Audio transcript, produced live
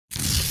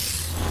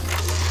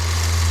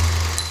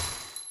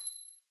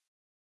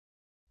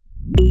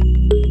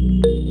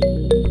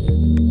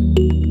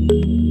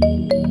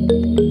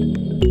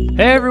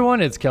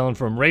everyone, it's Kellen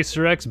from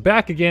RacerX,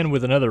 back again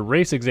with another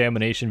race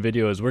examination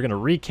video as we're going to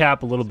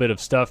recap a little bit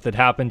of stuff that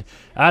happened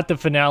at the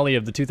finale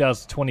of the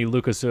 2020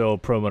 Lucas Oil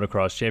Pro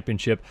Motocross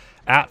Championship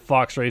at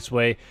Fox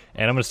Raceway.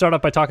 And I'm going to start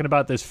off by talking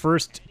about this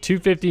first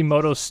 250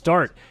 moto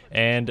start.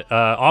 And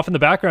off in the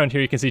background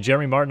here, you can see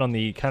Jeremy Martin on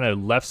the kind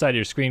of left side of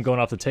your screen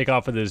going off the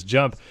takeoff of this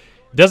jump.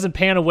 Doesn't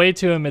pan away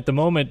to him at the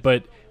moment,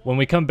 but when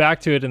we come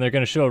back to it and they're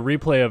going to show a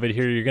replay of it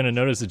here, you're going to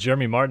notice that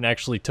Jeremy Martin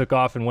actually took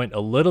off and went a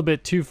little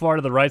bit too far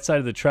to the right side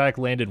of the track,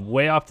 landed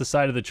way off the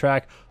side of the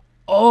track,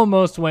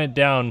 almost went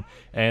down,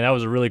 and that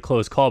was a really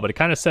close call, but it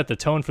kind of set the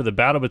tone for the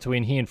battle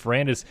between he and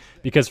Ferrandis,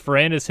 because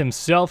Ferrandis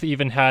himself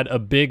even had a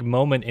big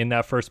moment in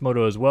that first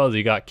moto as well, as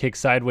he got kicked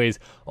sideways,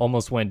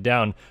 almost went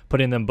down,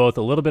 putting them both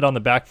a little bit on the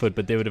back foot,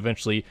 but they would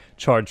eventually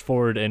charge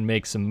forward and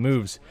make some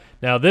moves.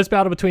 Now, this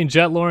battle between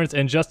Jett Lawrence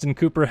and Justin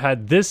Cooper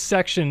had this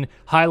section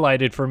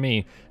highlighted for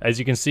me. As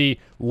you can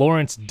see,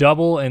 Lawrence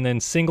double and then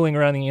singling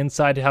around the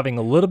inside, having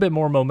a little bit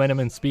more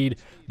momentum and speed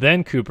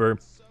than Cooper,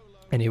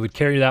 and he would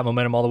carry that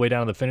momentum all the way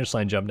down to the finish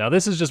line jump. Now,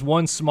 this is just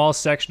one small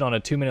section on a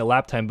 2-minute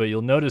lap time, but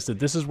you'll notice that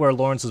this is where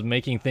Lawrence was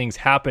making things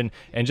happen,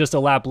 and just a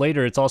lap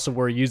later, it's also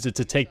where he used it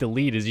to take the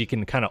lead, as you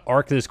can kind of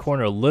arc this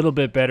corner a little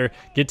bit better,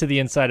 get to the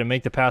inside, and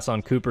make the pass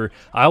on Cooper.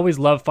 I always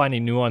love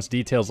finding nuanced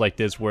details like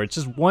this, where it's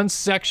just one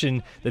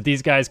section that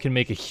these guys can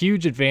make a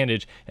huge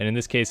advantage, and in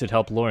this case, it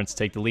helped Lawrence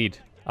take the lead.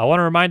 I want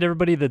to remind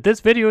everybody that this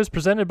video is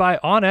presented by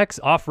onX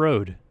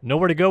Off-Road.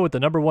 Nowhere to go with the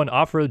 #1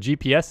 off-road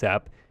GPS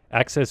app.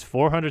 Access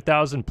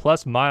 400,000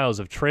 plus miles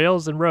of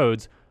trails and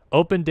roads,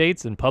 open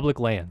dates, and public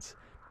lands.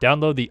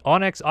 Download the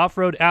onX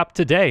Off-Road app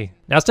today.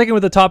 Now, sticking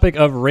with the topic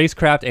of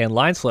racecraft and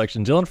line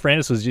selection, Dylan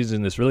Ferrandis was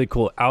using this really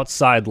cool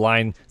outside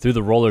line through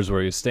the rollers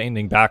where he was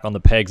standing back on the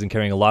pegs and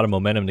carrying a lot of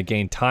momentum to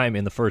gain time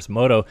in the first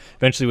moto.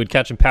 Eventually would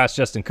catch and pass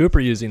Justin Cooper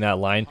using that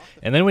line.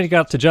 And then when he got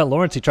up to Jett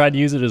Lawrence, he tried to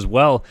use it as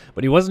well,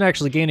 but he wasn't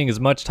actually gaining as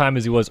much time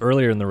as he was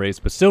earlier in the race,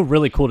 but still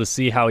really cool to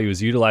see how he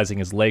was utilizing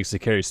his legs to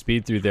carry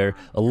speed through there.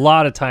 A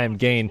lot of time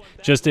gained,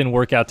 just didn't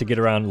work out to get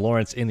around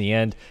Lawrence in the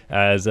end,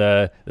 as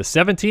the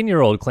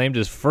 17-year-old claimed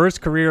his first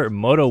career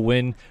moto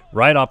win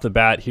right off the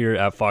bat here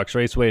at Fox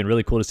Raceway, and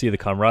really cool to see the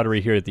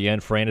camaraderie here at the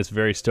end. Ferrandis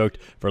very stoked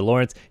for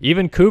Lawrence.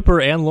 Even Cooper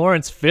and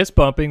Lawrence fist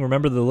bumping.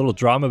 Remember the little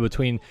drama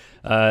between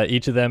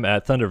each of them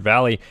at Thunder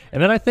Valley.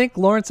 And then I think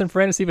Lawrence and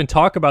Ferrandis even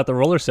talk about the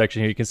roller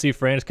section here. You can see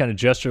Ferrandis kind of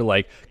gesture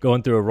like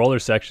going through a roller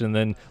section, and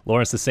then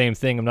Lawrence the same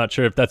thing. I'm not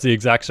sure if that's the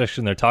exact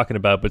section they're talking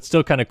about, but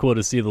still kind of cool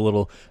to see the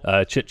little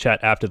chit-chat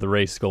after the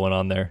race going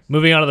on there.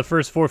 Moving on to the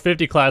first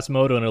 450 class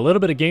moto, and a little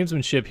bit of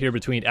gamesmanship here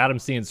between Adam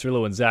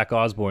Cianciarulo and Zach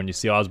Osborne. You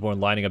see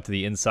Osborne lining up to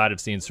the inside of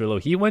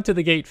Cianciarulo. He went to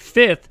the gate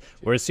 5th,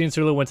 whereas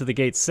Cianciarulo went to the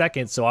gate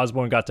 2nd, so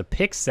Osborne got to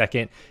pick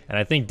 2nd, and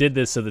I think did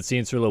this so that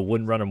Cianciarulo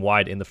wouldn't run him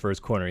wide in the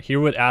first corner.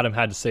 Hear what Adam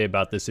had to say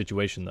about this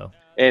situation, though.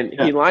 And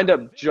he lined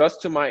up just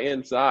to my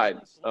inside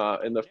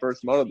in the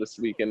first moto this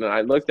week, and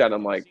I looked at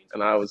him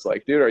and I was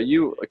like, dude, are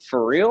you like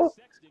for real?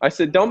 I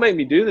said, don't make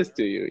me do this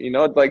to you. You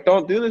know, like,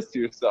 don't do this to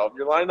yourself.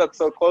 You're lined up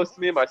so close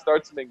to me. My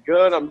starts have been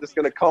good. I'm just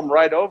going to come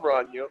right over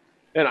on you.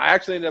 And I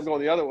actually ended up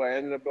going the other way. I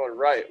ended up going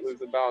right,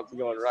 losing balance and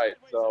going right.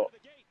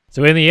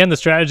 So in the end, the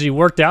strategy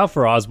worked out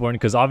for Osborne,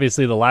 because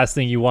obviously the last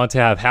thing you want to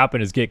have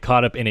happen is get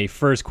caught up in a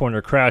first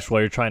corner crash while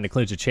you're trying to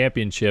clinch a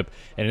championship.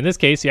 And in this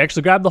case, he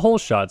actually grabbed the whole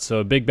shot, so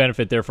a big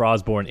benefit there for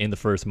Osborne in the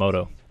first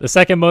moto. The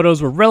second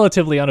motos were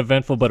relatively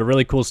uneventful, but a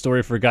really cool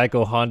story for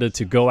Geico Honda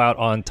to go out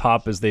on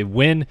top as they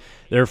win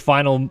their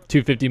final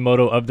 250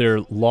 moto of their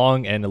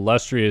long and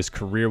illustrious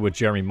career, with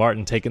Jeremy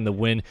Martin taking the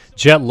win.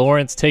 Jett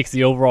Lawrence takes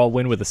the overall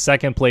win with a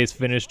second place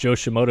finish. Joe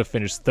Shimoda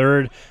finished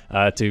 3rd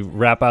to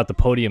wrap out the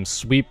podium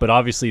sweep, but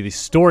obviously the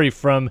story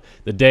from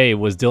the day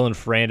was Dylan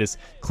Ferrandis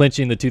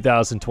clinching the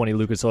 2020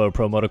 Lucas Oil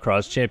Pro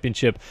Motocross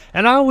Championship.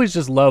 And I always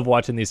just love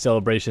watching these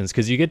celebrations,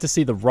 because you get to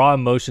see the raw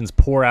emotions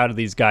pour out of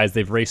these guys.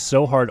 They've raced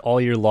so hard all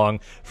year long.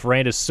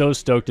 Ferrandis so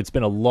stoked. It's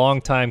been a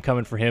long time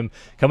coming for him,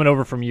 coming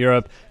over from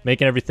Europe,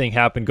 making everything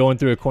happen, going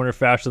through a corner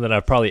faster than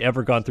I've probably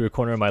ever gone through a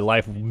corner in my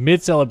life,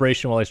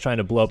 mid-celebration while he's trying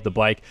to blow up the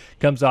bike.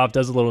 Comes off,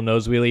 does a little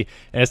nose wheelie,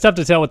 and it's tough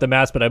to tell with the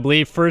mask, but I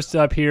believe first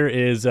up here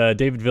is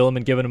David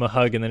Villeman giving him a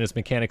hug, and then his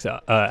mechanics,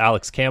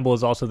 Alex Campbell,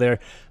 is also there.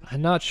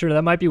 I'm not sure.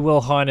 That might be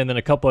Will Hahn, and then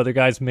a couple other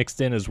guys mixed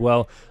in as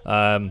well.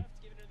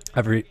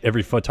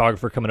 Every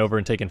photographer coming over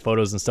and taking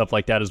photos and stuff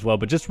like that as well.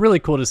 But just really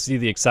cool to see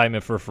the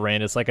excitement for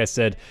Ferrandis. Like I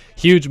said,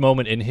 huge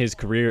moment in his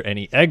career, and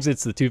he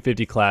exits the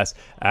 250 class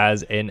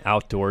as an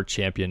outdoor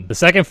champion. The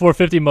second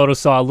 450 moto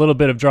saw a little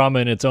bit of drama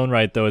in its own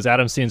right, though, as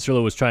Adam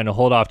Cianciarulo was trying to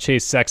hold off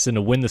Chase Sexton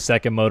to win the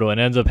second moto,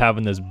 and ends up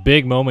having this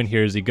big moment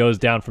here as he goes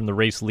down from the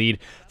race lead.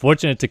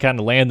 Fortunate to kind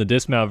of land the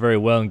dismount very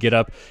well and get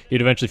up.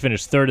 He'd eventually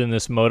finish 3rd in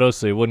this moto,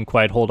 so he wouldn't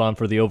quite hold on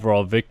for the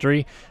overall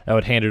victory. I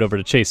would hand it over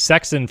to Chase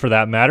Sexton for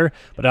that matter.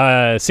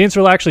 But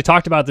Cianciarulo actually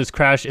talked about this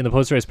crash in the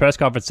post-race press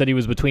conference, said he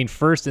was between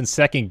first and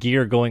second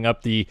gear going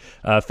up the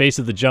face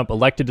of the jump,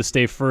 elected to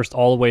stay first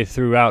all the way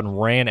throughout, and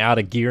ran out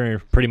of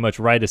gear pretty much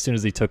right as soon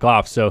as he took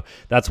off. So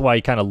that's why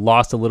he kind of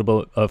lost a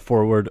little bit of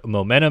forward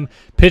momentum,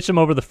 pitched him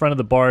over the front of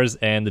the bars,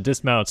 and the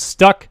dismount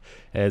stuck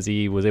as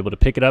he was able to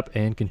pick it up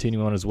and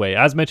continue on his way.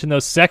 As mentioned, though,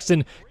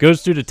 Sexton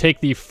goes through to take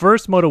the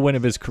first moto win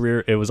of his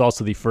career. It was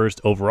also the first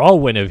overall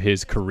win of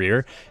his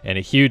career, and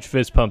a huge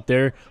fist pump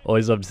there.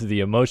 Always love to see the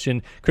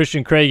emotion.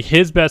 Christian Craig,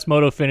 his best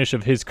moto finish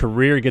of his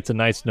career, gets a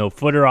nice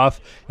no-footer off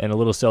and a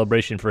little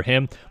celebration for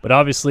him. But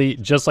obviously,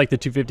 just like the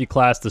 250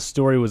 class, the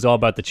story was all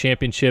about the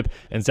championship,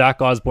 and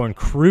Zach Osborne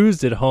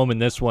cruised it home in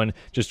this one,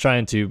 just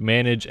trying to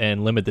manage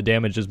and limit the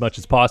damage as much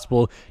as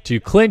possible to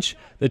clinch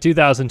the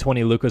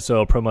 2020 Lucas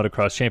Oil Pro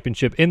Motocross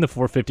Championship in the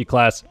 450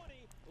 class.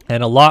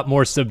 And a lot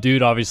more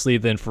subdued, obviously,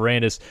 than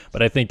Ferrandis,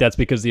 but I think that's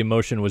because the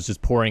emotion was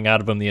just pouring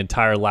out of him the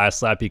entire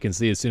last lap. You can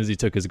see as soon as he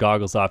took his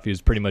goggles off, he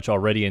was pretty much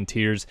already in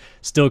tears.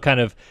 Still kind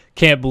of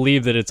can't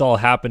believe that it's all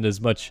happened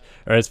as much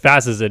or as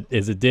fast as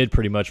it did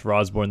pretty much for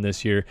Osborne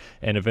this year,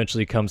 and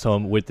eventually comes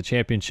home with the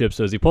championship.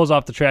 So as he pulls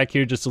off the track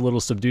here, just a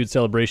little subdued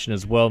celebration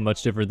as well,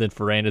 much different than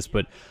Ferrandis.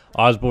 But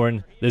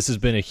Osborne, this has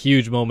been a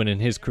huge moment in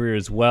his career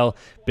as well.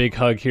 Big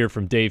hug here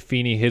from Dave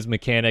Feeney, his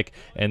mechanic,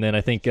 and then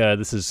I think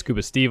this is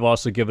Scuba Steve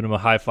also giving him a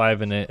high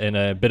five and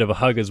a bit of a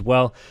hug as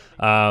well.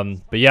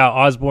 But yeah,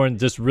 Osborne,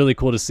 just really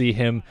cool to see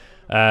him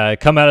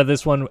come out of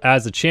this one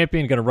as a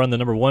champion. Going to run the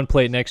 #1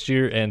 plate next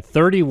year, and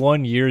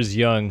 31 years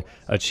young,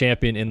 a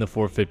champion in the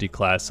 450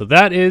 class. So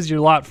that is your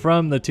lot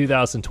from the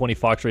 2020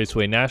 Fox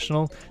Raceway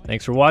National.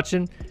 Thanks for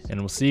watching, and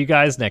we'll see you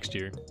guys next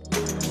year.